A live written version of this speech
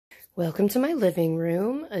Welcome to my living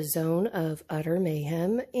room, a zone of utter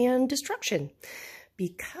mayhem and destruction.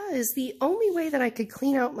 Because the only way that I could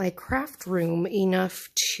clean out my craft room enough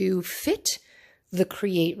to fit the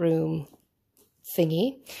Createroom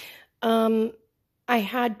thingy, I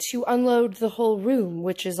had to unload the whole room,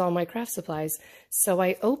 which is all my craft supplies. So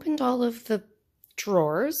I opened all of the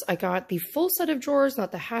drawers. I got the full set of drawers,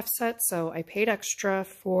 not the half set, so I paid extra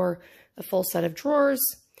for a full set of drawers.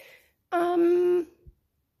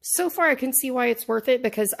 So far I can see why it's worth it,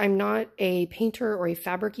 because I'm not a painter or a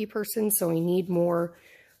fabric-y person, so I need more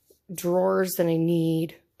drawers than I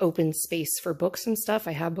need open space for books and stuff.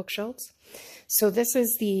 I have bookshelves. So this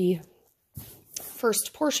is the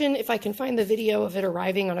first portion. If I can find the video of it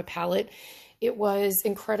arriving on a pallet, it was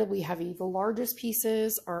incredibly heavy. The largest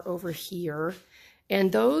pieces are over here,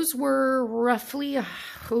 and those were roughly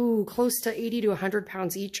close to 80 to 100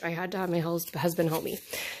 pounds each. I had to have my husband help me.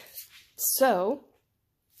 So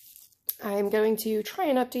I'm going to try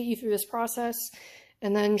and update you through this process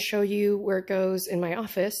and then show you where it goes in my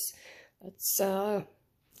office. That's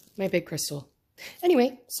my big crystal.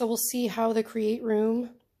 Anyway, so we'll see how the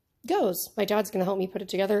Createroom goes. My dad's going to help me put it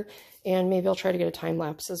together, and maybe I'll try to get a time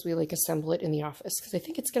lapse as we assemble it in the office, because I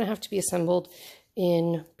think it's going to have to be assembled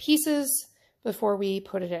in pieces before we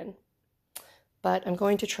put it in. But I'm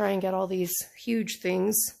going to try and get all these huge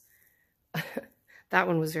things. That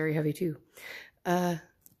one was very heavy too.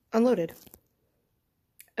 Unloaded.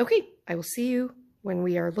 Okay, I will see you when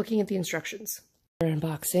we are looking at the instructions.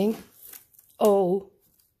 Unboxing. Oh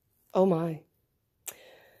my.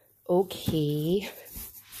 Okay.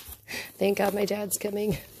 Thank God my dad's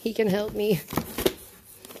coming. He can help me.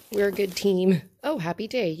 We're a good team. Oh, happy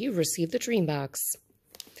day. You've received the Dreambox.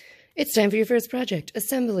 It's time for your first project,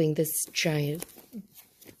 assembling this giant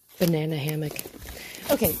banana hammock.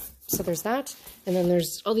 Okay, so there's that. And then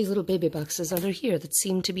there's all these little baby boxes under here that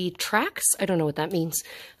seem to be tracks. I don't know what that means.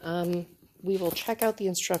 We will check out the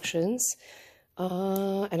instructions.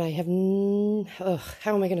 And I have...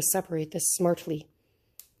 how am I going to separate this smartly?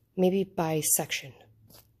 Maybe by section.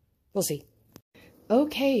 We'll see.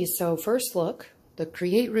 Okay, so first look. The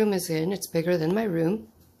Createroom is in. It's bigger than my room.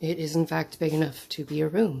 It is, in fact, big enough to be a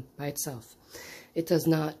room by itself. It does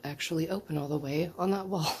not actually open all the way on that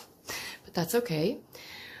wall. But that's okay.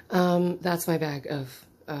 That's my bag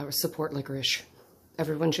of support licorice.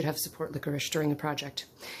 Everyone should have support licorice during a project.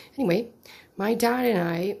 Anyway, my dad and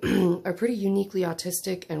I are pretty uniquely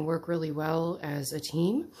autistic and work really well as a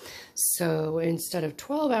team. So instead of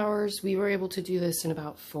 12 hours, we were able to do this in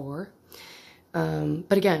about 4.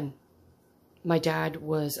 But again, my dad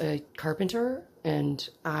was a carpenter and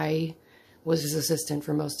I was his assistant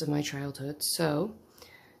for most of my childhood. So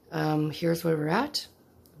here's where we're at.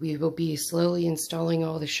 We will be slowly installing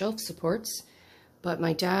all the shelf supports, but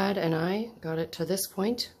my dad and I got it to this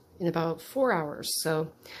point in about 4 hours.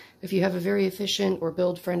 So if you have a very efficient or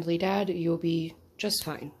build-friendly dad, you'll be just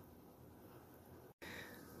fine.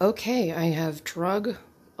 Okay, I have drug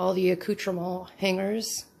all the accoutrement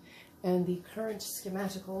hangers, and the current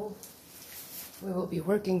schematical we will be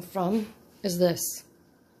working from is this.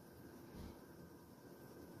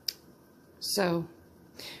 So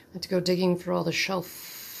I have to go digging through all the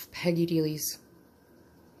shelf peggy dealies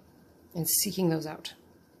and seeking those out.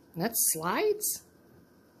 And that's slides?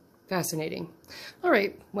 Fascinating. All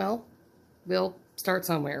right, well, we'll start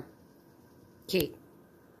somewhere.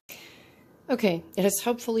 Okay, it has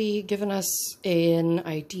hopefully given us an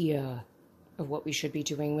idea of what we should be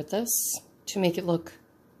doing with this to make it look,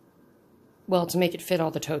 well, to make it fit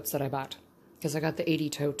all the totes that I bought, because I got the 80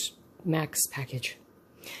 tote max package.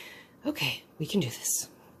 Okay, we can do this.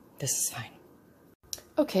 This is fine.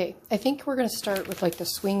 Okay, I think we're going to start with the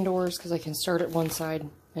swing doors, because I can start at one side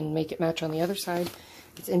and make it match on the other side.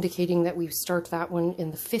 It's indicating that we start that one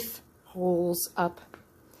in the 5th holes up,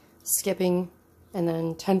 skipping, and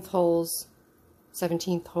then 10th holes,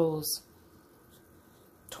 17th holes,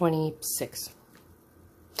 26.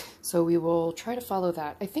 So we will try to follow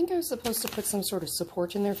that. I think I was supposed to put some sort of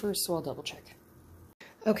support in there first, so I'll double check.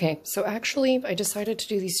 Okay, so actually I decided to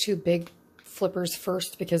do these 2 big flippers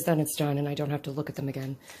first, because then it's done and I don't have to look at them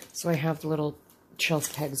again. So I have the little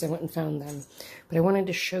shelf pegs. I went and found them. But I wanted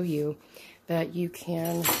to show you that you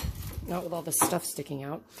can, not with all the stuff sticking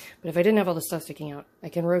out, but if I didn't have all the stuff sticking out, I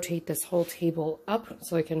can rotate this whole table up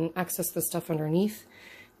so I can access the stuff underneath,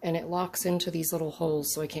 and it locks into these little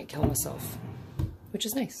holes so I can't kill myself, which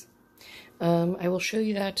is nice. I will show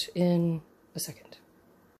you that in a second.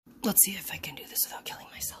 Let's see if I can do this without killing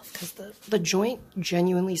myself, because the joint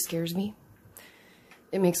genuinely scares me.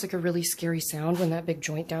 It makes a really scary sound when that big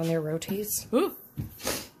joint down there rotates.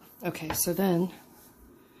 Okay, so then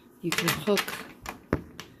you can hook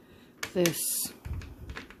this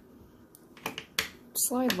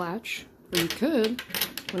slide latch, or you could,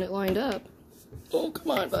 when it lined up. Oh,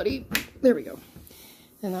 come on, buddy. There we go.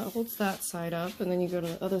 And that holds that side up, and then you go to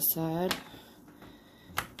the other side,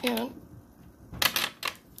 and,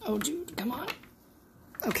 oh, dude, come on.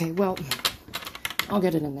 Okay, well, I'll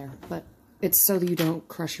get it in there, but it's so that you don't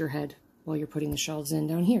crush your head while you're putting the shelves in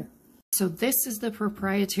down here. So this is the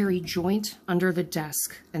proprietary joint under the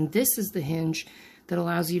desk, and this is the hinge that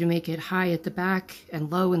allows you to make it high at the back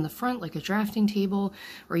and low in the front like a drafting table,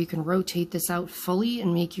 or you can rotate this out fully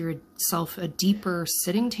and make yourself a deeper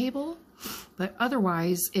sitting table. But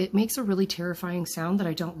otherwise, it makes a really terrifying sound that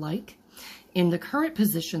I don't like. In the current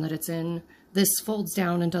position that it's in, this folds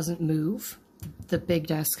down and doesn't move. The big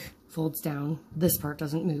desk folds down, this part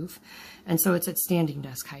doesn't move, and so it's at standing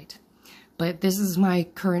desk height. But this is my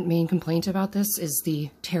current main complaint about this, is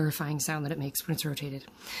the terrifying sound that it makes when it's rotated.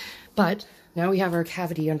 But now we have our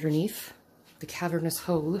cavity underneath, the cavernous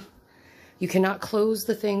hole. You cannot close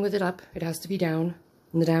the thing with it up. It has to be down,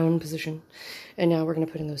 in the down position. And now we're going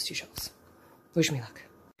to put in those 2 shelves. Wish me luck.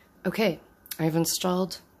 Okay, I've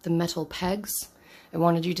installed the metal pegs. I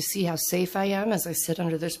wanted you to see how safe I am as I sit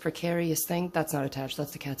under this precarious thing. That's not attached,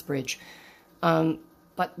 that's the cat's bridge.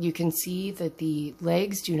 But you can see that the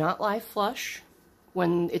legs do not lie flush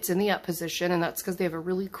when it's in the up position, and that's because they have a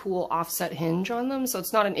really cool offset hinge on them, so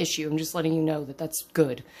it's not an issue. I'm just letting you know that that's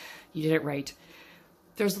good. You did it right.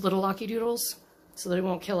 There's the little locky doodles, so that it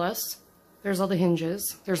won't kill us. There's all the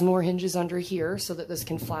hinges. There's more hinges under here so that this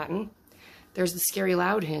can flatten. There's the scary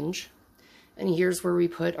loud hinge, and here's where we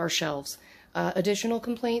put our shelves. Additional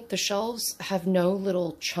complaint, the shelves have no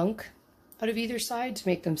little chunk out of either side to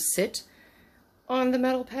make them sit on the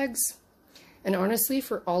metal pegs. And honestly,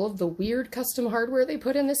 for all of the weird custom hardware they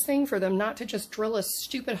put in this thing, for them not to just drill a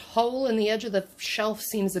stupid hole in the edge of the shelf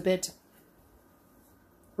seems a bit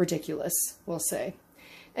ridiculous, we'll say.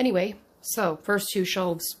 Anyway, so first 2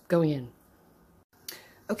 shelves going in.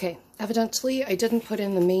 Okay, evidently I didn't put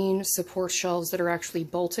in the main support shelves that are actually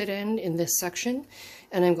bolted in this section,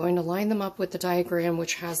 and I'm going to line them up with the diagram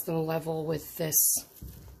which has them level with this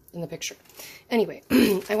in the picture. Anyway,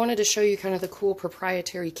 I wanted to show you kind of the cool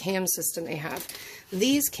proprietary cam system they have.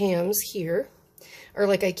 These cams here are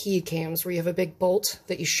like IKEA cams where you have a big bolt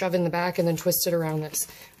that you shove in the back and then twist it around this.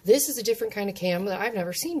 This is a different kind of cam that I've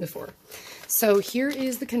never seen before. So here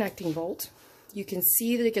is the connecting bolt. You can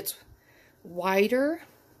see that it gets wider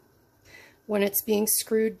when it's being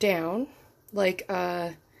screwed down like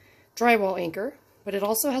a drywall anchor, but it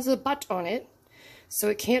also has a butt on it so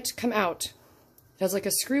it can't come out. It has like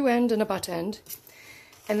a screw end and a butt end.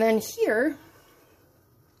 And then here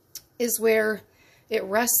is where it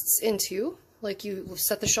rests into, like you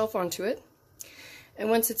set the shelf onto it. And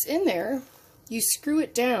once it's in there, you screw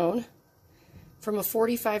it down from a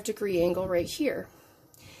 45-degree angle right here.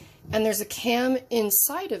 And there's a cam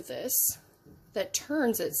inside of this that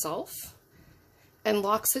turns itself and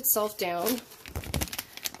locks itself down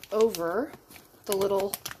over the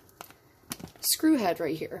little screw head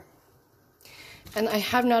right here. And I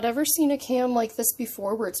have not ever seen a cam like this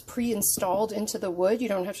before where it's pre-installed into the wood. You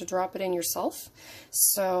don't have to drop it in yourself.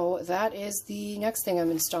 So that is the next thing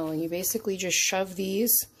I'm installing. You basically just shove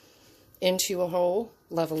these into a hole,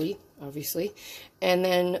 levelly, obviously, and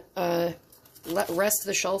then rest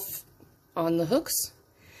the shelf on the hooks,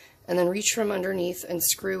 and then reach from underneath and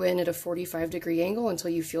screw in at a 45-degree angle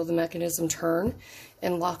until you feel the mechanism turn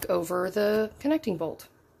and lock over the connecting bolt.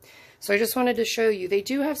 So I just wanted to show you. They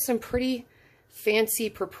do have some pretty fancy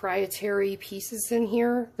proprietary pieces in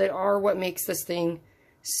here that are what makes this thing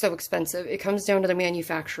so expensive. It comes down to the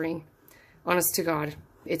manufacturing. Honest to God.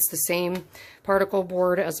 It's the same particle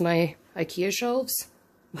board as my IKEA shelves,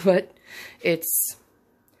 but it's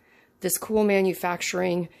this cool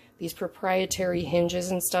manufacturing, these proprietary hinges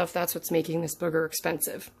and stuff. That's what's making this booger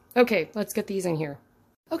expensive. Okay, let's get these in here.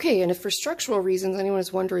 Okay, and if for structural reasons anyone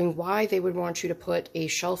is wondering why they would want you to put a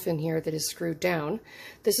shelf in here that is screwed down,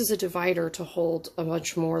 this is a divider to hold a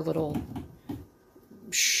bunch more little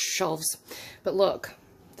shelves. But look,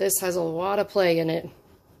 this has a lot of play in it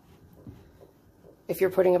if you're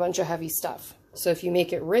putting a bunch of heavy stuff. So if you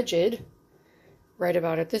make it rigid, right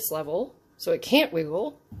about at this level, so it can't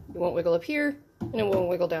wiggle, it won't wiggle up here, and it won't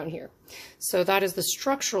wiggle down here. So that is the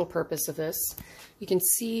structural purpose of this. You can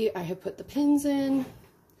see I have put the pins in.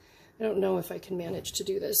 I don't know if I can manage to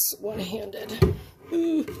do this one-handed.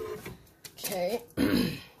 Okay,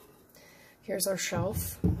 here's our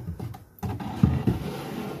shelf.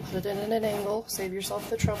 Put it in at an angle, save yourself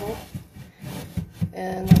the trouble,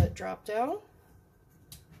 and let it drop down.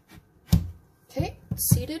 Okay,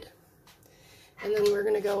 seated. And then we're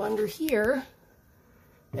gonna go under here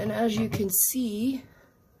And as you can see,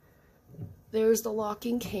 there's the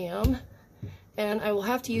locking cam. And I will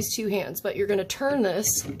have to use two hands, but you're going to turn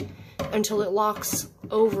this until it locks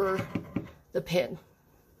over the pin.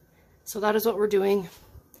 So that is what we're doing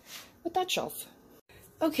with that shelf.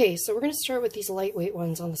 Okay, so we're going to start with these lightweight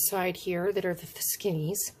ones on the side here that are the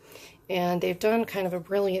skinnies. And they've done kind of a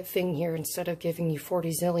brilliant thing here. Instead of giving you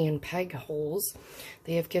 40 zillion peg holes,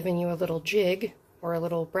 they have given you a little jig or a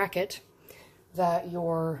little bracket that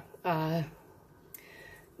your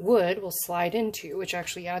wood will slide into, which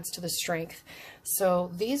actually adds to the strength.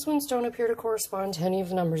 So these ones don't appear to correspond to any of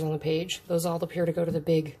the numbers on the page. Those all appear to go to the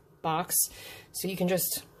big box. So you can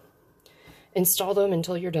just install them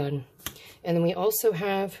until you're done. And then we also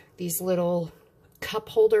have these little cup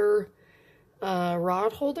holder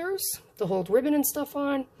rod holders to hold ribbon and stuff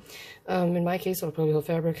on. In my case, it'll probably hold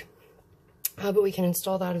fabric. But we can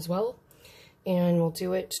install that as well. And we'll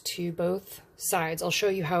do it to both sides. I'll show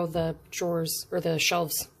you how the drawers or the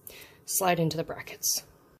shelves slide into the brackets.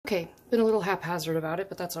 Okay, been a little haphazard about it,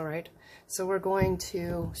 but that's all right. So we're going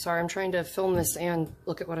to, sorry, I'm trying to film this and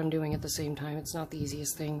look at what I'm doing at the same time. It's not the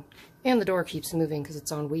easiest thing. And the door keeps moving because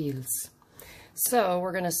it's on wheels. So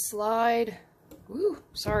we're going to slide,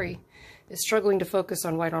 sorry, it's struggling to focus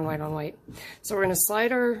on white on white on white. So we're going to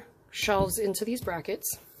slide our shelves into these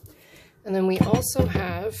brackets. And then we also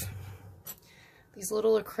have these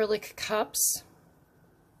little acrylic cups,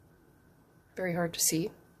 very hard to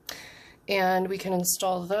see, and we can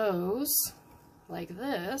install those like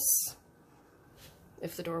this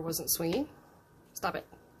if the door wasn't swinging. Stop it.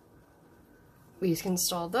 We can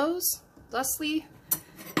install those thusly,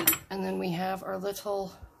 and then we have our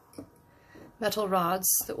little metal rods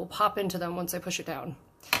that will pop into them once I push it down.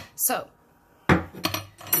 So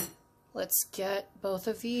let's get both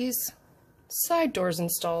of these side doors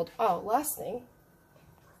installed. Oh, last thing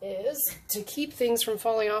is to keep things from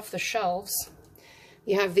falling off the shelves,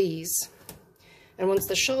 you have these. And once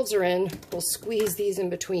the shelves are in, we'll squeeze these in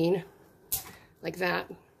between like that.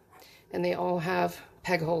 And they all have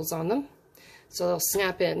peg holes on them. So they'll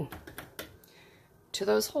snap in to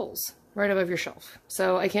those holes right above your shelf.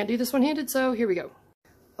 So I can't do this one-handed, so here we go.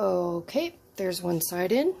 Okay, there's one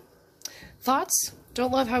side in. Thoughts?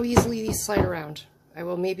 Don't love how easily these slide around. I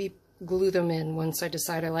will maybe glue them in once I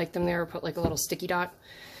decide I like them there, or put like a little sticky dot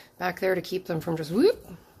back there to keep them from just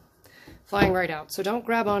flying right out. So don't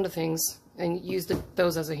grab onto things and use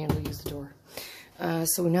those as a handle, use the door.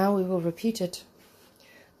 So now we will repeat it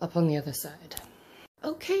up on the other side.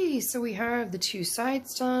 Okay, so we have the two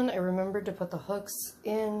sides done. I remembered to put the hooks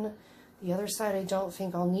in. The other side I don't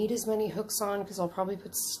think I'll need as many hooks on because I'll probably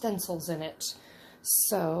put stencils in it.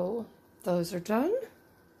 So those are done.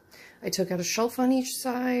 I took out a shelf on each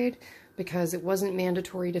side because it wasn't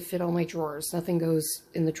mandatory to fit all my drawers. Nothing goes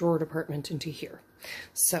in the drawer department into here.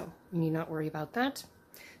 So you need not worry about that.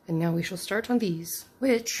 And now we shall start on these,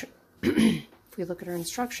 which, if we look at our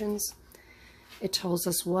instructions, it tells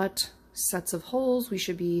us what sets of holes we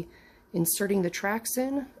should be inserting the tracks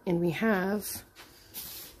in, and we have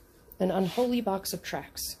an unholy box of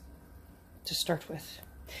tracks to start with.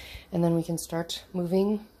 And then we can start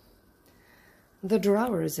moving the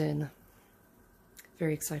drawers in.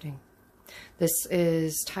 Very exciting. This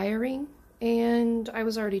is tiring, and I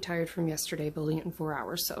was already tired from yesterday building it in 4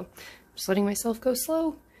 hours, so I'm just letting myself go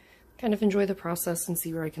slow, kind of enjoy the process and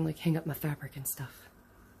see where I can like hang up my fabric and stuff.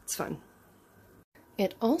 It's fun.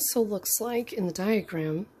 It also looks like in the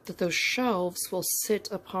diagram that those shelves will sit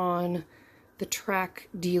upon the track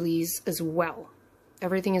dealies as well.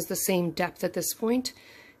 Everything is the same depth at this point,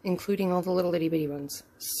 including all the little itty bitty ones.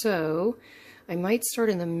 So I might start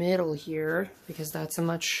in the middle here because that's a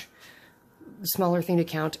much smaller thing to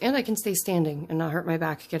count, and I can stay standing and not hurt my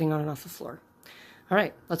back getting on and off the floor. All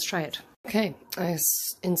right, let's try it. Okay, I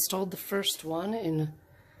installed the first one in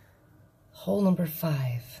hole number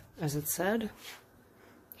 5, as it said.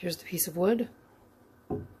 Here's the piece of wood.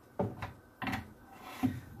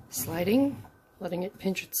 Sliding, letting it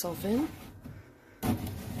pinch itself in.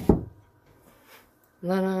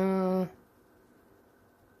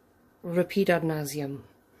 Repeat ad nauseum.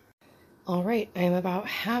 Alright, I am about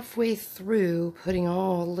halfway through putting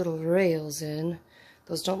all the little rails in.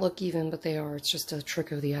 Those don't look even, but they are. It's just a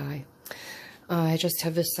trick of the eye. I just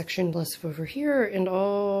have this section left over here and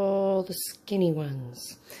all the skinny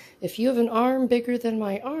ones. If you have an arm bigger than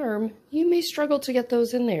my arm, you may struggle to get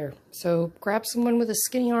those in there. So grab someone with a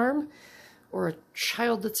skinny arm or a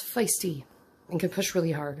child that's feisty and can push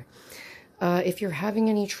really hard. If you're having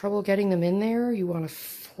any trouble getting them in there, you want to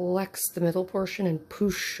flex the middle portion and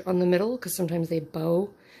push on the middle, because sometimes they bow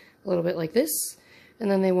a little bit like this, and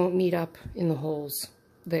then they won't meet up in the holes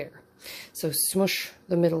there. So smush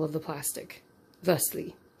the middle of the plastic,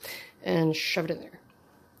 thusly, and shove it in there.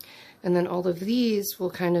 And then all of these will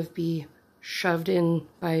kind of be shoved in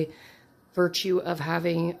by virtue of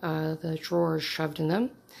having the drawers shoved in them.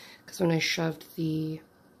 Because when I shoved the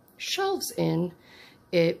shelves in,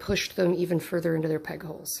 it pushed them even further into their peg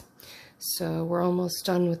holes. So we're almost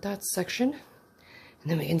done with that section.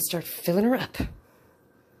 And then we can start filling her up.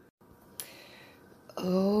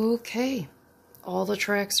 Okay, all the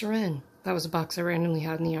tracks are in. That was a box I randomly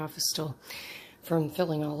had in the office still from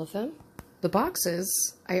filling all of them. The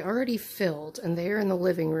boxes I already filled, and they are in the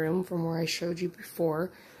living room from where I showed you before.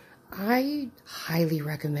 I highly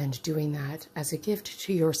recommend doing that as a gift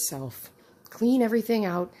to yourself. Clean everything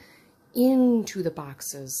out into the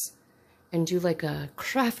boxes and do like a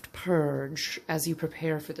craft purge as you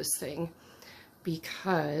prepare for this thing,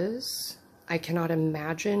 because I cannot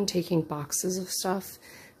imagine taking boxes of stuff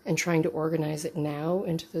and trying to organize it now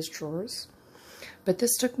into those drawers. But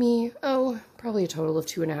this took me, probably a total of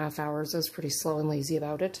 2.5 hours. I was pretty slow and lazy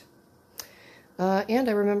about it. And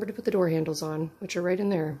I remembered to put the door handles on, which are right in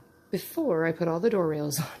there, before I put all the door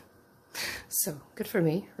rails on. So, good for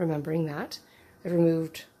me, remembering that. I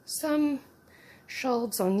removed some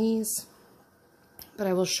shelves on these, but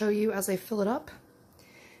I will show you as I fill it up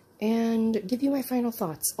and give you my final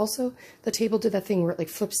thoughts. Also, the table did that thing where it like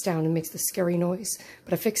flips down and makes the scary noise,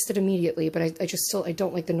 but I fixed it immediately, but I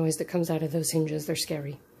don't like the noise that comes out of those hinges. They're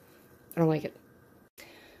scary. I don't like it.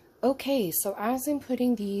 Okay, so as I'm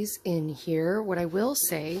putting these in here, what I will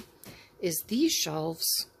say is these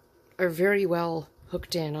shelves are very well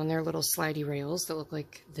hooked in on their little slidey rails that look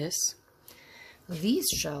like this. These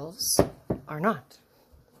shelves are not.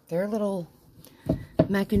 Their little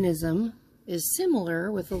mechanism is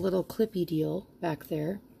similar with a little clippy deal back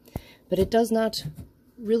there, but it does not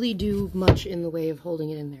really do much in the way of holding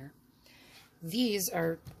it in there. These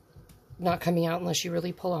are not coming out unless you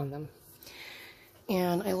really pull on them.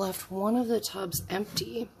 And I left one of the tubs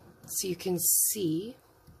empty so you can see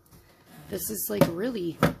this is like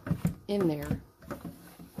really in there,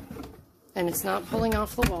 and it's not pulling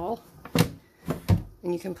off the wall,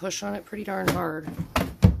 and you can push on it pretty darn hard.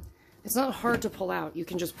 It's not hard to pull out, you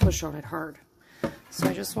can just push on it hard. So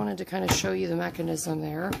I just wanted to kind of show you the mechanism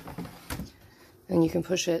there. And you can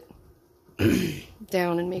push it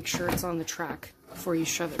down and make sure it's on the track before you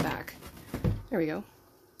shove it back. There we go.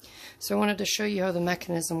 So I wanted to show you how the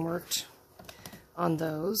mechanism worked on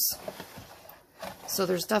those. So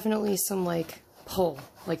there's definitely some like pull,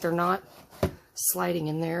 like they're not sliding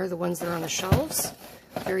in there. The ones that are on the shelves,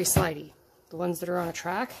 very slidey. The ones that are on a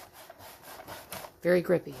track, very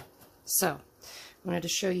grippy. So, I wanted to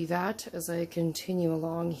show you that as I continue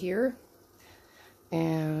along here,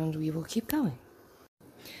 and we will keep going.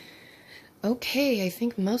 Okay, I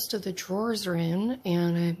think most of the drawers are in,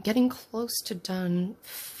 and I'm getting close to done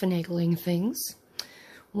finagling things.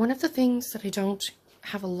 One of the things that I don't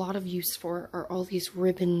have a lot of use for are all these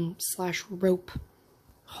ribbon/rope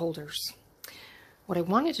holders. What I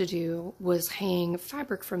wanted to do was hang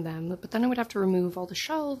fabric from them, but then I would have to remove all the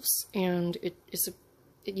shelves, and it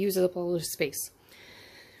uses up all the space.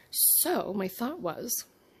 So my thought was,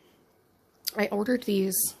 I ordered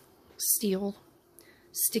these steel,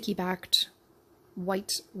 sticky-backed,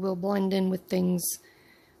 white, will blend in with things,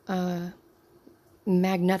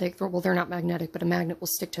 magnetic, well, they're not magnetic, but a magnet will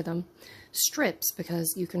stick to them, strips,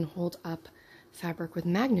 because you can hold up fabric with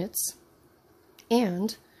magnets,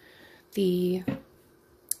 and the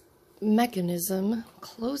mechanism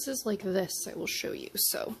closes like this. I will show you.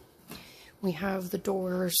 So we have the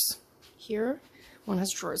doors here. One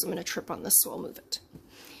has drawers. I'm going to trip on this, so I'll move it.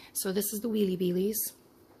 So this is the wheelie beelies.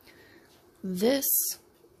 This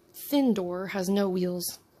thin door has no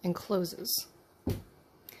wheels and closes.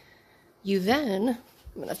 You then,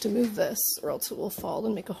 I'm going to have to move this or else it will fall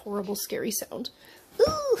and make a horrible scary sound.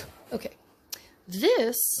 Ooh! Okay.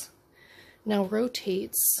 This now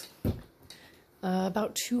rotates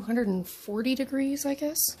about 240 degrees, I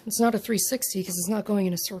guess. It's not a 360 because it's not going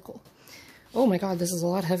in a circle. Oh my god, this is a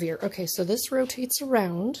lot heavier. Okay, so this rotates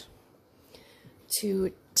around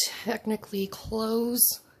to technically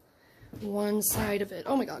close one side of it.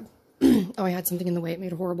 Oh my god. Oh, I had something in the way. It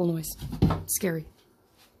made a horrible noise. Scary.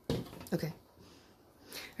 Okay.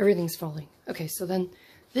 Everything's falling. Okay, so then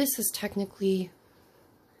this is technically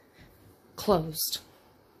closed.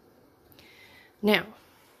 Now,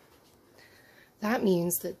 that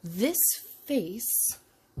means that this face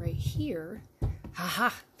right here, haha,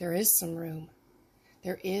 there is some room.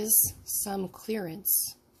 There is some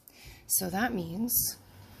clearance. So that means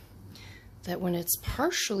that when it's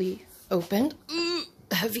partially opened,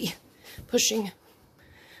 heavy pushing,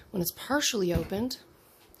 when it's partially opened,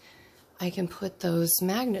 I can put those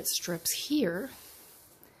magnet strips here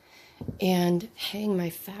and hang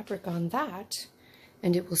my fabric on that,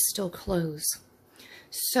 and it will still close.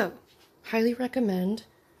 So, highly recommend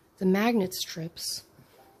the magnet strips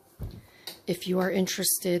if you are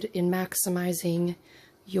interested in maximizing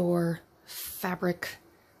your fabric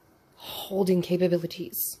holding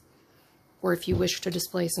capabilities, or if you wish to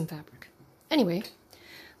display some fabric. Anyway,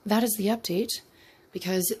 that is the update,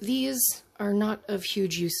 because these are not of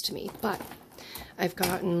huge use to me, but I've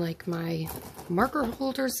gotten like my marker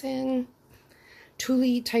holders in,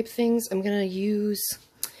 Thule type things. I'm going to use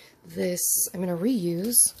this, I'm going to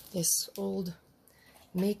reuse this old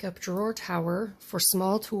makeup drawer tower for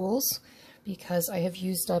small tools, because I have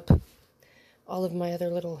used up all of my other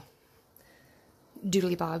little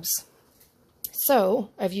doodly bobs. So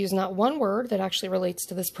I've used not one word that actually relates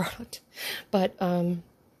to this product, but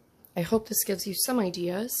I hope this gives you some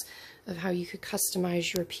ideas of how you could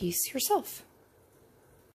customize your piece yourself.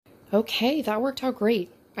 Okay, that worked out great.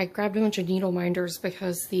 I grabbed a bunch of needle minders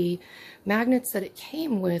because the magnets that it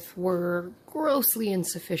came with were grossly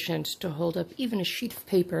insufficient to hold up even a sheet of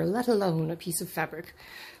paper, let alone a piece of fabric.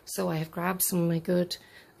 So I have grabbed some of my good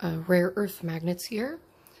rare earth magnets here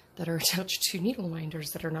that are attached to needle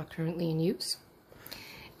minders that are not currently in use.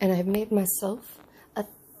 And I've made myself a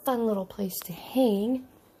fun little place to hang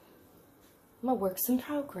my works in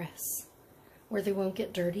progress, where they won't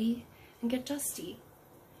get dirty and get dusty.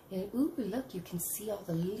 And ooh, look, you can see all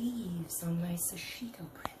the leaves on my sashiko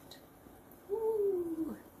print.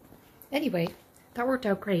 Ooh. Anyway, that worked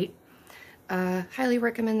out great. Highly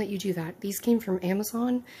recommend that you do that. These came from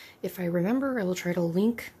Amazon. If I remember, I will try to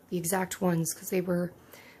link the exact ones, because they were,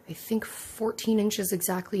 I think, 14 inches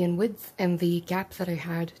exactly in width, and the gap that I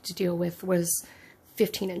had to deal with was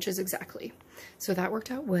 15 inches exactly. So that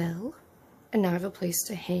worked out well. And now I have a place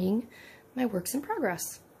to hang my works in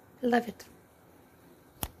progress. Love it.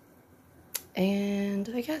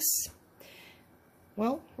 And I guess,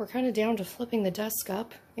 well, we're kind of down to flipping the desk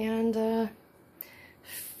up and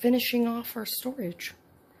finishing off our storage.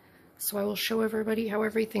 So I will show everybody how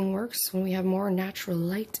everything works when we have more natural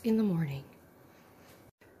light in the morning.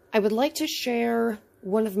 I would like to share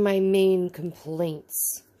one of my main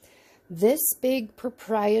complaints. This big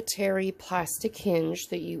proprietary plastic hinge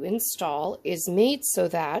that you install is made so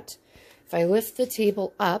that if I lift the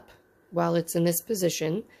table up while it's in this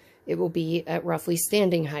position, it will be at roughly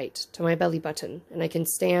standing height to my belly button, and I can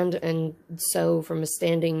stand and sew from a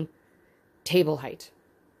standing table height.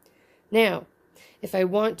 Now, if I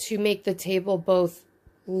want to make the table both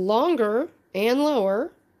longer and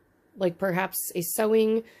lower, like perhaps a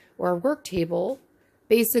sewing or a work table,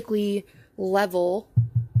 basically level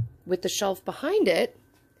with the shelf behind it,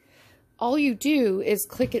 all you do is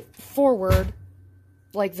click it forward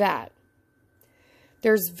like that.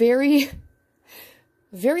 There's very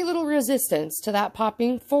little resistance to that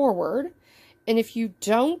popping forward, and if you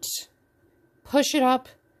don't push it up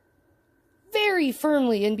very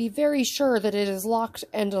firmly and be very sure that it is locked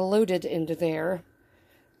and loaded into there,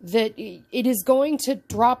 that it is going to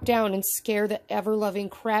drop down and scare the ever-loving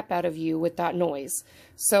crap out of you with that noise.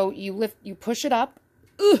 So you push it up,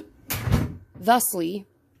 thusly,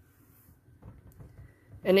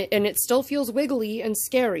 and it still feels wiggly and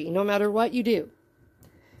scary no matter what you do.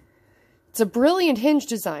 It's a brilliant hinge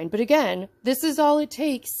design, but again, this is all it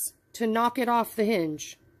takes to knock it off the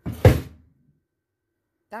hinge.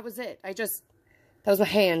 That was it. That was a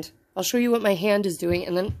hand. I'll show you what my hand is doing,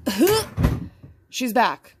 and then she's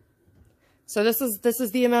back. So this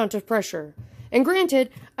is the amount of pressure. And granted,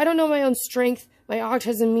 I don't know my own strength. My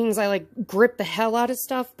autism means I like grip the hell out of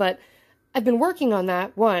stuff, but I've been working on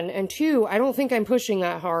that, one, and two, I don't think I'm pushing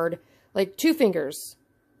that hard. Like 2 fingers.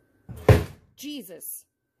 Jesus.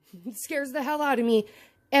 It scares the hell out of me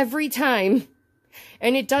every time.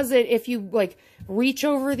 And it does it if you, like, reach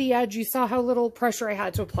over the edge. You saw how little pressure I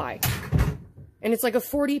had to apply. And it's like a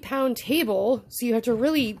 40-pound table, so you have to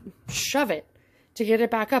really shove it to get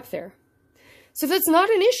it back up there. So if that's not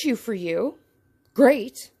an issue for you,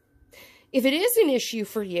 great. If it is an issue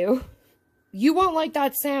for you, you won't like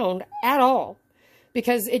that sound at all.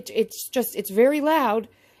 Because it's very loud,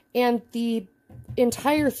 and the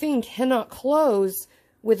entire thing cannot close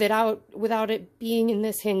without it being in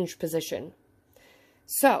this hinge position.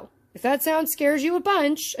 So, if that sound scares you a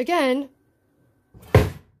bunch, again,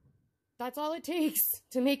 that's all it takes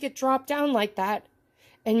to make it drop down like that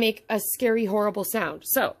and make a scary, horrible sound.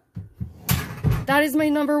 So, that is my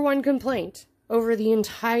 #1 complaint over the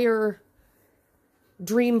entire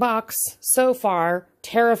Dreambox so far.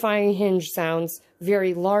 Terrifying hinge sounds,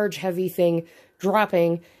 very large, heavy thing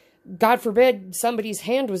dropping. God forbid somebody's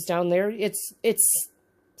hand was down there. It's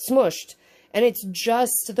smushed. And it's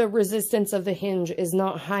just the resistance of the hinge is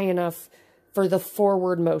not high enough for the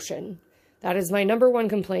forward motion. That is my #1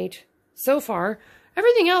 complaint so far.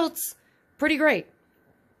 Everything else, pretty great.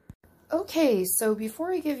 Okay, so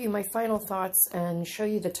before I give you my final thoughts and show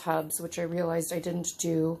you the tubs, which I realized I didn't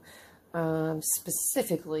do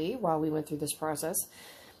specifically while we went through this process,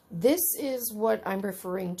 this is what I'm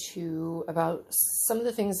referring to about some of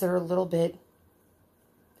the things that are a little bit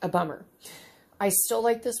a bummer. I still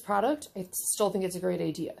like this product. I still think it's a great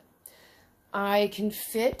idea. I can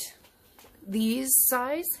fit these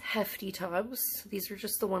size hefty tubs. These are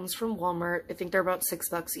just the ones from Walmart. I think they're about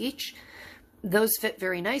 $6 each. Those fit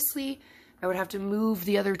very nicely. I would have to move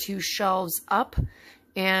the other 2 shelves up,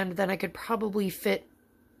 and then I could probably fit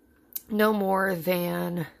no more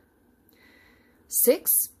than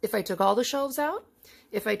 6 if I took all the shelves out.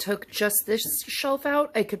 If I took just this shelf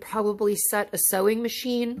out, I could probably set a sewing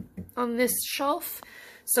machine on this shelf.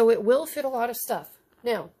 So it will fit a lot of stuff.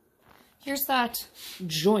 Now, here's that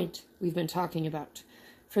joint we've been talking about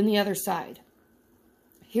from the other side.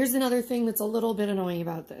 Here's another thing that's a little bit annoying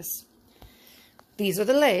about this. These are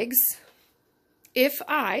the legs. If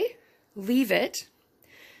I leave it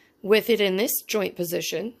with it in this joint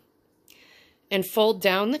position and fold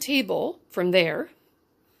down the table from there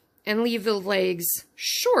and leave the legs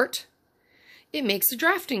short, it makes a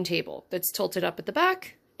drafting table that's tilted up at the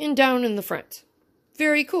back and down in the front.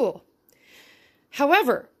 Very cool.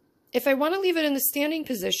 However, if I want to leave it in the standing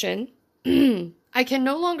position, I can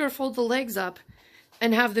no longer fold the legs up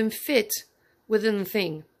and have them fit within the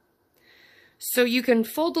thing. So you can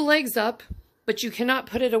fold the legs up, but you cannot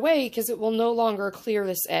put it away because it will no longer clear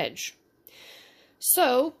this edge.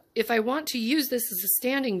 So if I want to use this as a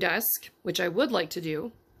standing desk, which I would like to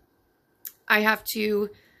do, I have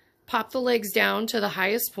to pop the legs down to the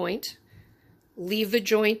highest point, leave the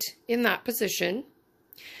joint in that position,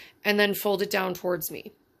 and then fold it down towards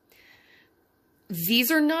me.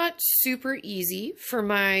 These are not super easy for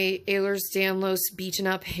my Ehlers Danlos beaten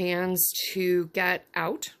up hands to get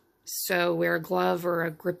out. So wear a glove or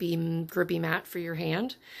a grippy mat for your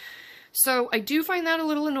hand. So I do find that a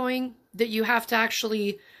little annoying that you have to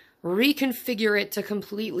actually reconfigure it to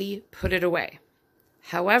completely put it away.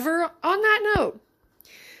 However, on that note,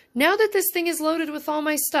 now that this thing is loaded with all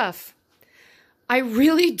my stuff, I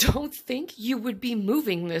really don't think you would be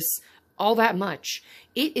moving this all that much.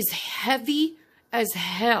 It is heavy as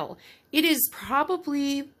hell. It is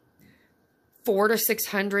probably 400 to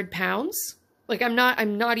 600 pounds. Like I'm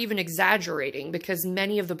not even exaggerating, because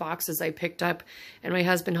many of the boxes I picked up and my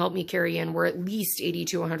husband helped me carry in were at least 80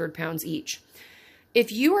 to 100 pounds each.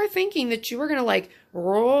 If you are thinking that you are going to like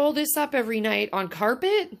roll this up every night on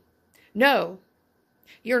carpet, no,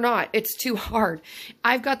 you're not. It's too hard.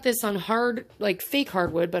 I've got this on hard, like fake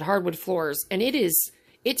hardwood, but hardwood floors, and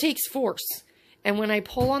it takes force. And when I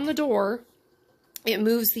pull on the door, it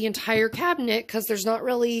moves the entire cabinet because there's not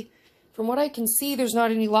really, from what I can see, there's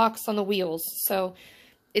not any locks on the wheels. So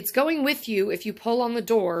it's going with you if you pull on the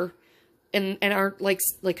door and aren't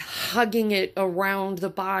like hugging it around the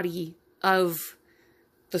body of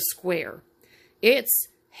the square. It's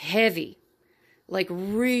heavy, like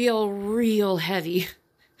real heavy,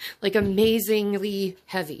 like amazingly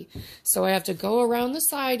heavy. So I have to go around the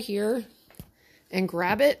side here and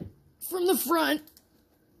grab it from the front.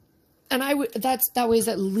 And that weighs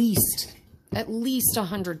at least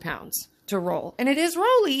 100 pounds to roll. And it is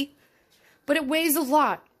rolly, but it weighs a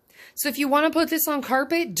lot. So if you want to put this on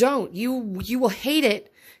carpet, don't. You will hate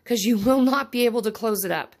it because you will not be able to close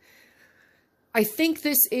it up. I think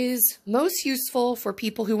this is most useful for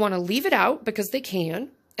people who want to leave it out because they can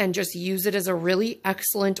and just use it as a really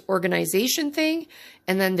excellent organization thing.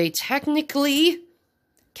 And then they technically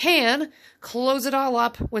can close it all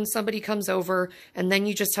up when somebody comes over, and then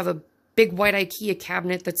you just have a big white IKEA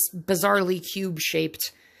cabinet that's bizarrely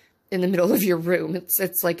cube-shaped in the middle of your room.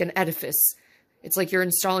 It's like an edifice. It's like you're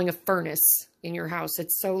installing a furnace in your house.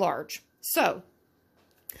 It's so large. So,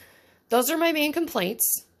 those are my main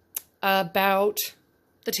complaints about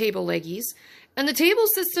the table leggies. And the table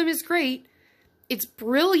system is great. It's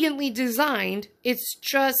brilliantly designed. It's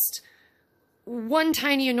just one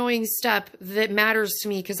tiny annoying step that matters to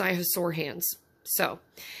me because I have sore hands. So,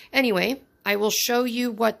 anyway, I will show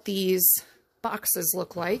you what these boxes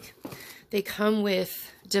look like. They come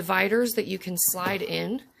with dividers that you can slide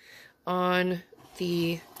in on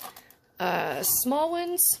the small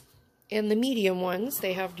ones and the medium ones.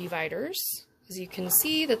 They have dividers, as you can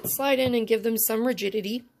see, that slide in and give them some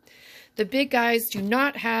rigidity. The big guys do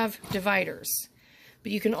not have dividers,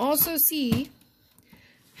 but you can also see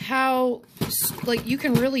how, like, you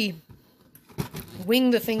can really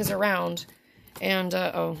wing the things around And,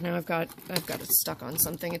 oh, now I've got it stuck on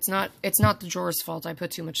something. It's not the drawer's fault. I put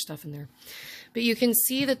too much stuff in there. But you can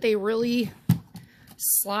see that they really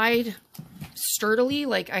slide sturdily.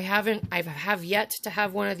 Like I have yet to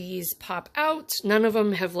have one of these pop out. None of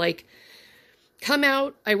them have like come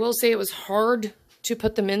out. I will say it was hard to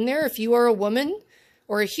put them in there. If you are a woman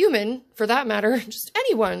or a human for that matter, just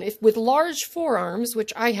anyone with large forearms,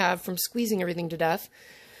 which I have from squeezing everything to death,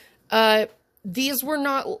 these were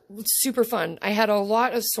not super fun. I had a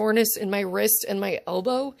lot of soreness in my wrist and my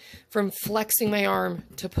elbow from flexing my arm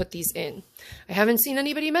to put these in. I haven't seen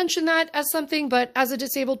anybody mention that as something, but as a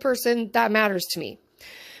disabled person, that matters to me.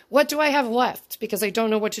 What do I have left? Because I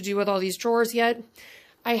don't know what to do with all these drawers yet.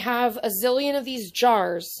 I have a zillion of these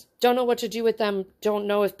jars. Don't know what to do with them. Don't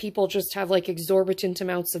know if people just have like exorbitant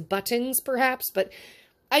amounts of buttons perhaps, but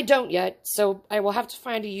I don't yet, so I will have to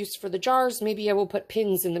find a use for the jars. Maybe I will put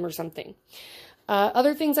pins in them or something.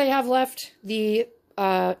 Other things I have left, the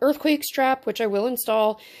earthquake strap, which I will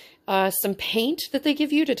install, some paint that they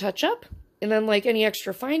give you to touch up, and then like any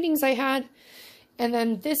extra findings I had. And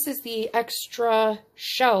then this is the extra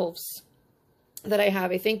shelves that I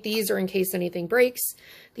have. I think these are in case anything breaks.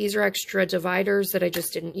 These are extra dividers that I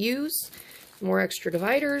just didn't use. More extra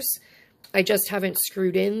dividers. I just haven't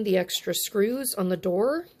screwed in the extra screws on the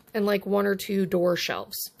door and like 1 or 2 door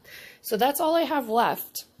shelves. So that's all I have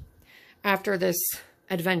left after this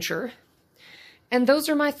adventure. And those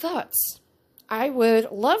are my thoughts. I would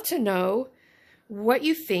love to know what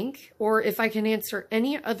you think or if I can answer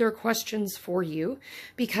any other questions for you,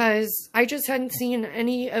 because I just hadn't seen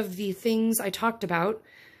any of the things I talked about.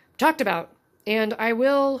 And I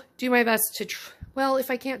will do my best to well,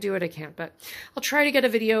 if I can't do it, I can't, but I'll try to get a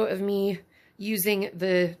video of me using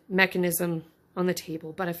the mechanism on the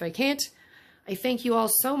table. But if I can't, I thank you all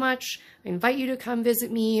so much. I invite you to come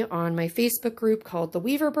visit me on my Facebook group called The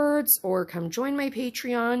Weaver Birds, or come join my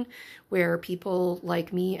Patreon, where people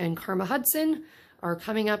like me and Karma Hudson are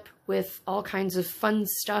coming up with all kinds of fun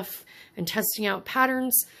stuff and testing out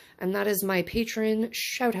patterns. And that is my patron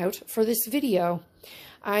shout out for this video.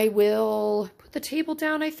 I will put the table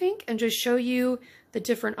down, I think, and just show you the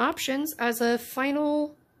different options as a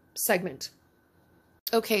final segment.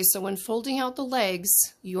 Okay, so when folding out the legs,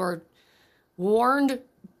 you're warned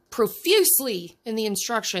profusely in the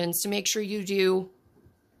instructions to make sure you do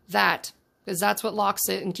that, because that's what locks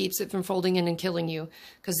it and keeps it from folding in and killing you,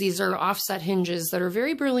 because these are offset hinges that are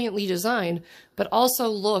very brilliantly designed, but also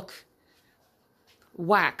look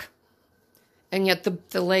whack, and yet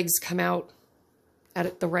the legs come out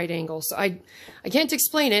at the right angle. So I can't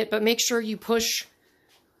explain it, but make sure you push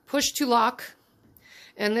to lock.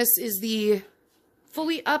 And this is the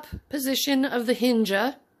fully up position of the hinge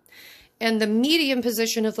and the medium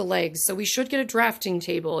position of the legs. So we should get a drafting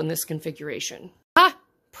table in this configuration.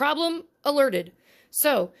 Problem alerted.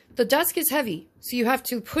 So the desk is heavy, so you have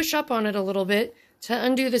to push up on it a little bit to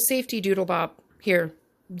undo the safety doodle bob. Here,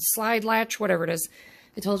 slide latch, whatever it is.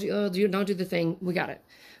 It tells you, oh, don't do the thing. We got it.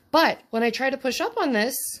 But when I try to push up on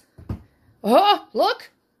this, oh, look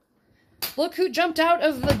who jumped out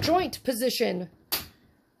of the joint position.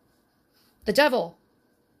 The devil,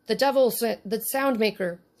 the sound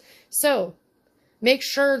maker. So make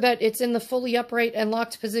sure that it's in the fully upright and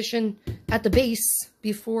locked position at the base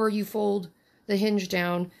before you fold the hinge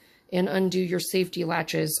down and undo your safety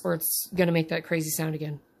latches, or it's going to make that crazy sound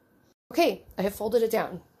again. Okay, I have folded it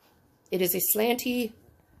down. It is a slanty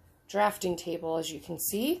drafting table, as you can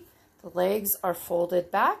see. The legs are folded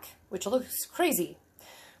back, which looks crazy.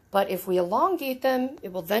 But if we elongate them,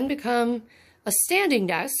 it will then become a standing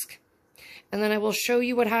desk. And then I will show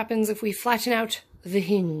you what happens if we flatten out the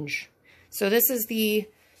hinge. So this is the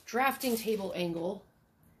drafting table angle.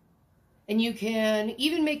 And you can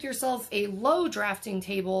even make yourself a low drafting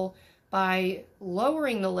table by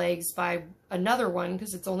lowering the legs by another one,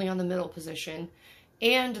 because it's only on the middle position,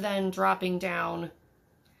 and then dropping down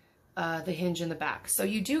the hinge in the back. So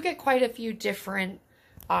you do get quite a few different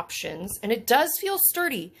options, and it does feel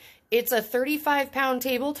sturdy. It's a 35-pound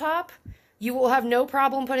tabletop. You will have no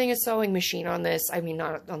problem putting a sewing machine on this. I mean,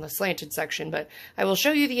 not on the slanted section, but I will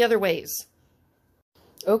show you the other ways.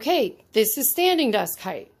 Okay, this is standing desk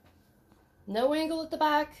height. No angle at the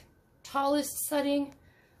back, tallest setting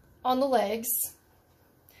on the legs.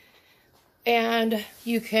 And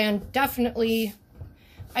you can definitely,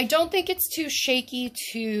 I don't think it's too shaky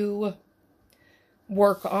to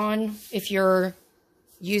work on if you're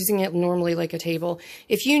using it normally like a table.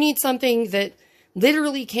 If you need something that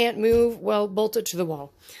literally can't move, well, bolt it to the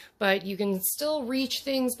wall. But you can still reach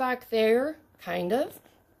things back there, kind of.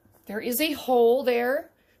 There is a hole there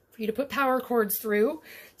for you to put power cords through.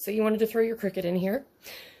 So you wanted to throw your Cricut in here.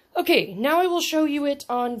 Okay, now I will show you it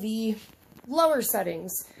on the lower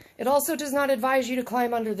settings. It also does not advise you to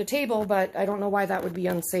climb under the table, but I don't know why that would be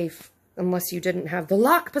unsafe unless you didn't have the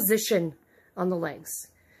lock position on the legs.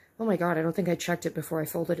 Oh my god, I don't think I checked it before I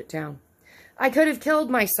folded it down. I could have killed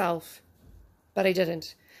myself, but I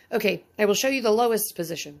didn't. Okay, I will show you the lowest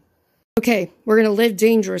position. Okay, we're going to live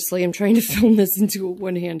dangerously. I'm trying to film this into a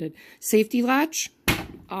one-handed. Safety latch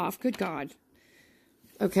off. Good God.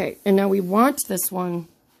 Okay, and now we want this one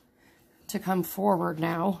to come forward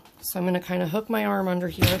now. So I'm going to kind of hook my arm under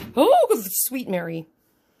here. Oh, sweet Mary.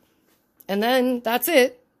 And then that's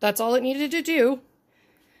it. That's all it needed to do.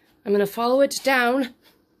 I'm going to follow it down.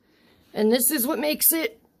 And this is what makes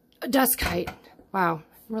it a desk height. Wow,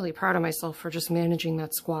 I'm really proud of myself for just managing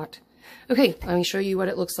that squat. Okay, let me show you what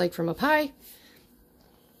it looks like from up high.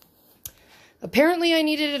 Apparently I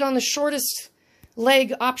needed it on the shortest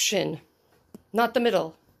leg option, not the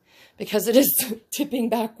middle, because it is tipping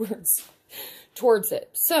backwards towards it.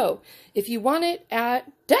 So if you want it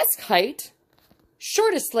at desk height,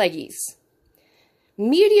 shortest leggies.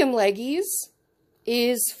 Medium leggies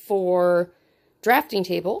is for drafting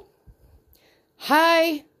table.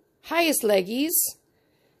 Highest leggies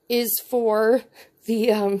is for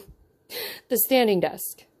the standing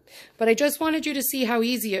desk. But I just wanted you to see how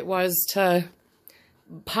easy it was to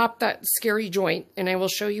pop that scary joint, and I will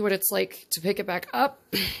show you what it's like to pick it back up,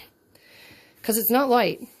 because it's not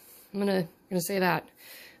light. I'm gonna say that.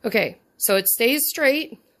 Okay, so it stays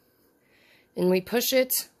straight, and we push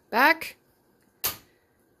it back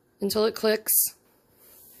until it clicks.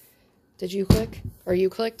 Did you click? Or you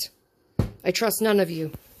clicked? I trust none of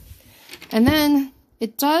you. And then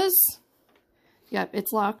it does, yep,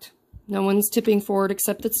 it's locked. No one's tipping forward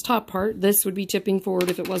except its top part. This would be tipping forward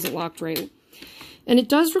if it wasn't locked right. And it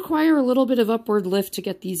does require a little bit of upward lift to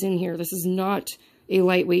get these in here. This is not a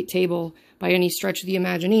lightweight table by any stretch of the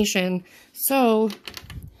imagination. So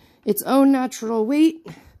its own natural weight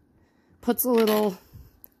puts a little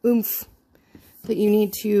oomph that you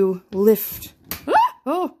need to lift. Ah!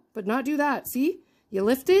 Oh, but not do that. See? You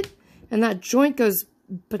lift it and that joint goes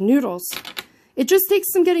banoodles. It just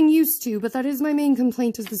takes some getting used to, but that is my main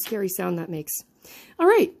complaint, is the scary sound that makes. All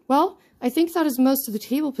right, well, I think that is most of the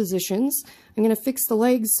table positions. I'm going to fix the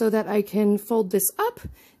legs so that I can fold this up,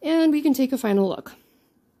 and we can take a final look.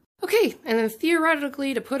 Okay, and then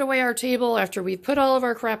theoretically, to put away our table after we've put all of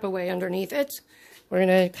our crap away underneath it, we're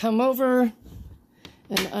going to come over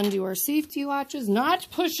and undo our safety latches, not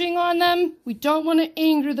pushing on them. We don't want to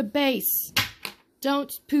anger the base.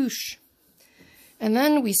 Don't push. And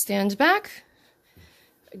then we stand back.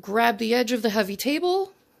 Grab the edge of the heavy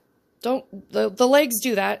table. The legs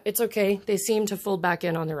do that. It's okay. They seem to fold back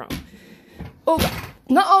in on their own. Oh,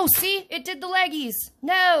 no, oh, see? It did the leggies.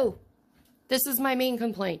 No! This is my main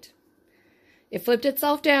complaint. It flipped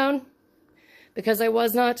itself down because I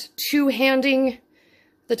was not two-handing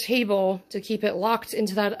the table to keep it locked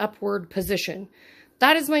into that upward position.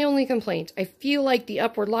 That is my only complaint. I feel like the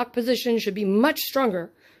upward lock position should be much stronger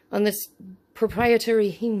on this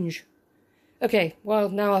proprietary hinge. Okay, well,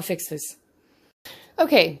 now I'll fix this.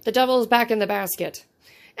 Okay, the devil is back in the basket.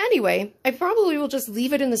 Anyway, I probably will just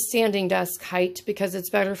leave it in the standing desk height because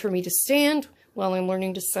it's better for me to stand while I'm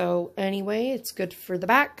learning to sew anyway. It's good for the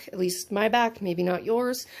back, at least my back, maybe not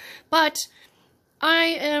yours. But I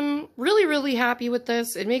am really, really happy with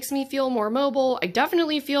this. It makes me feel more mobile. I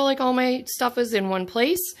definitely feel like all my stuff is in one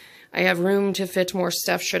place. I have room to fit more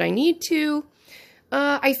stuff should I need to.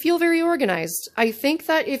 I feel very organized. I think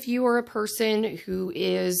that if you are a person who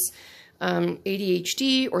is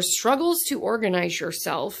ADHD or struggles to organize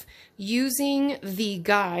yourself, using the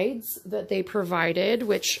guides that they provided,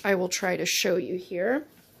 which I will try to show you here,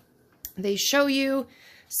 they show you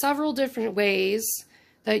several different ways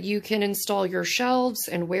that you can install your shelves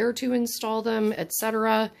and where to install them,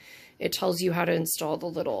 etc. It tells you how to install the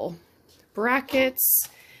little brackets.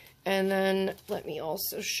 And then let me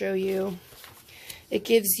also show you, it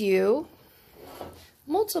gives you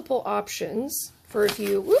multiple options for if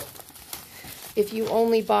you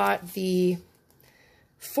only bought the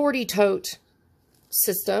 40 tote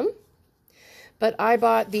system, but I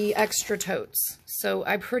bought the extra totes. So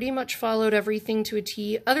I pretty much followed everything to a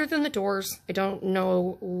T other than the doors. I don't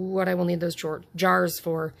know what I will need those jars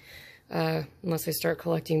for unless I start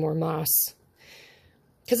collecting more moss.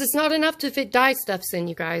 Because it's not enough to fit dye stuffs in,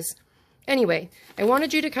 you guys. Anyway, I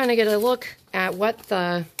wanted you to kind of get a look at what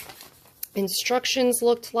the instructions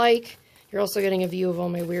looked like. You're also getting a view of all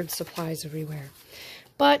my weird supplies everywhere.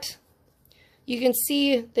 But you can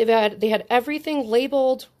see they had everything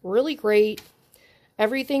labeled really great.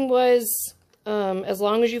 Everything was, as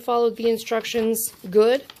long as you followed the instructions,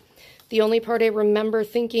 good. The only part I remember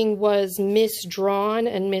thinking was misdrawn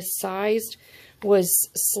and missized was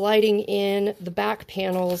sliding in the back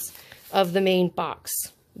panels of the main box.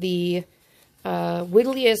 The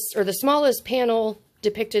whittlest or the smallest panel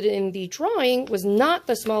depicted in the drawing was not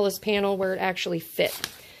the smallest panel where it actually fit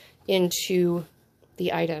into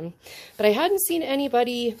the item. But I hadn't seen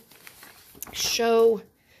anybody show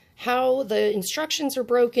how the instructions are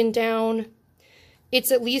broken down.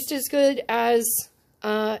 It's at least as good as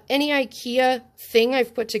any IKEA thing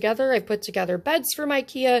I've put together. I've put together beds from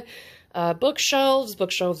IKEA, bookshelves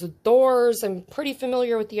with doors. I'm pretty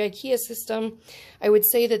familiar with the IKEA system. I would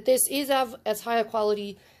say that this is of as high a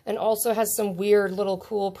quality and also has some weird little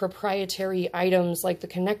cool proprietary items like the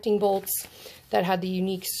connecting bolts that had the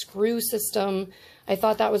unique screw system. I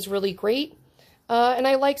thought that was really great. And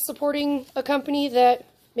I like supporting a company that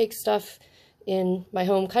makes stuff in my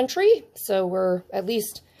home country. So we're at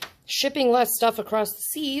least shipping less stuff across the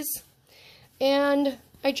seas. And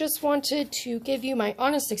I just wanted to give you my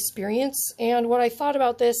honest experience and what I thought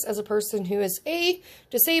about this as a person who is A,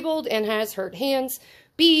 disabled and has hurt hands,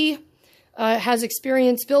 B, has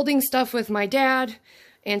experience building stuff with my dad,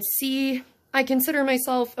 and C, I consider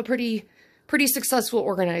myself a pretty successful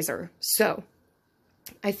organizer. So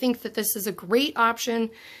I think that this is a great option.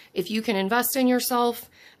 If you can invest in yourself,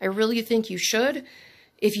 I really think you should.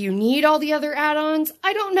 If you need all the other add-ons,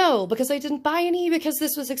 I don't know, because I didn't buy any because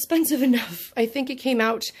this was expensive enough. I think it came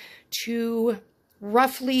out to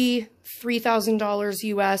roughly $3,000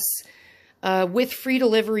 US with free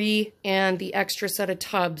delivery and the extra set of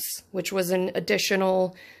tubs, which was an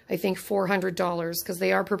additional, I think, $400 because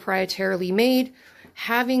they are proprietarily made,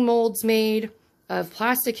 having molds made of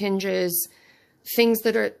plastic hinges, things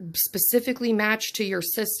that are specifically matched to your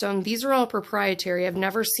system. These are all proprietary. I've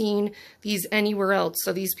never seen these anywhere else.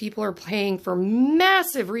 So these people are paying for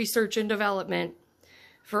massive research and development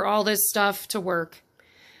for all this stuff to work.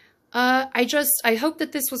 I hope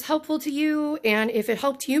that this was helpful to you. And if it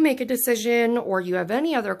helped you make a decision or you have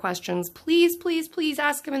any other questions, please, please, please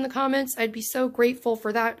ask them in the comments. I'd be so grateful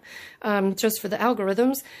for that, just for the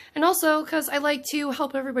algorithms. And also because I like to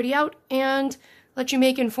help everybody out and let you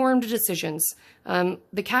make informed decisions.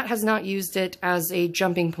 The cat has not used it as a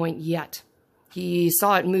jumping point yet. He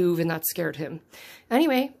saw it move and that scared him.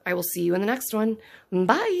 Anyway, I will see you in the next one.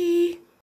 Bye!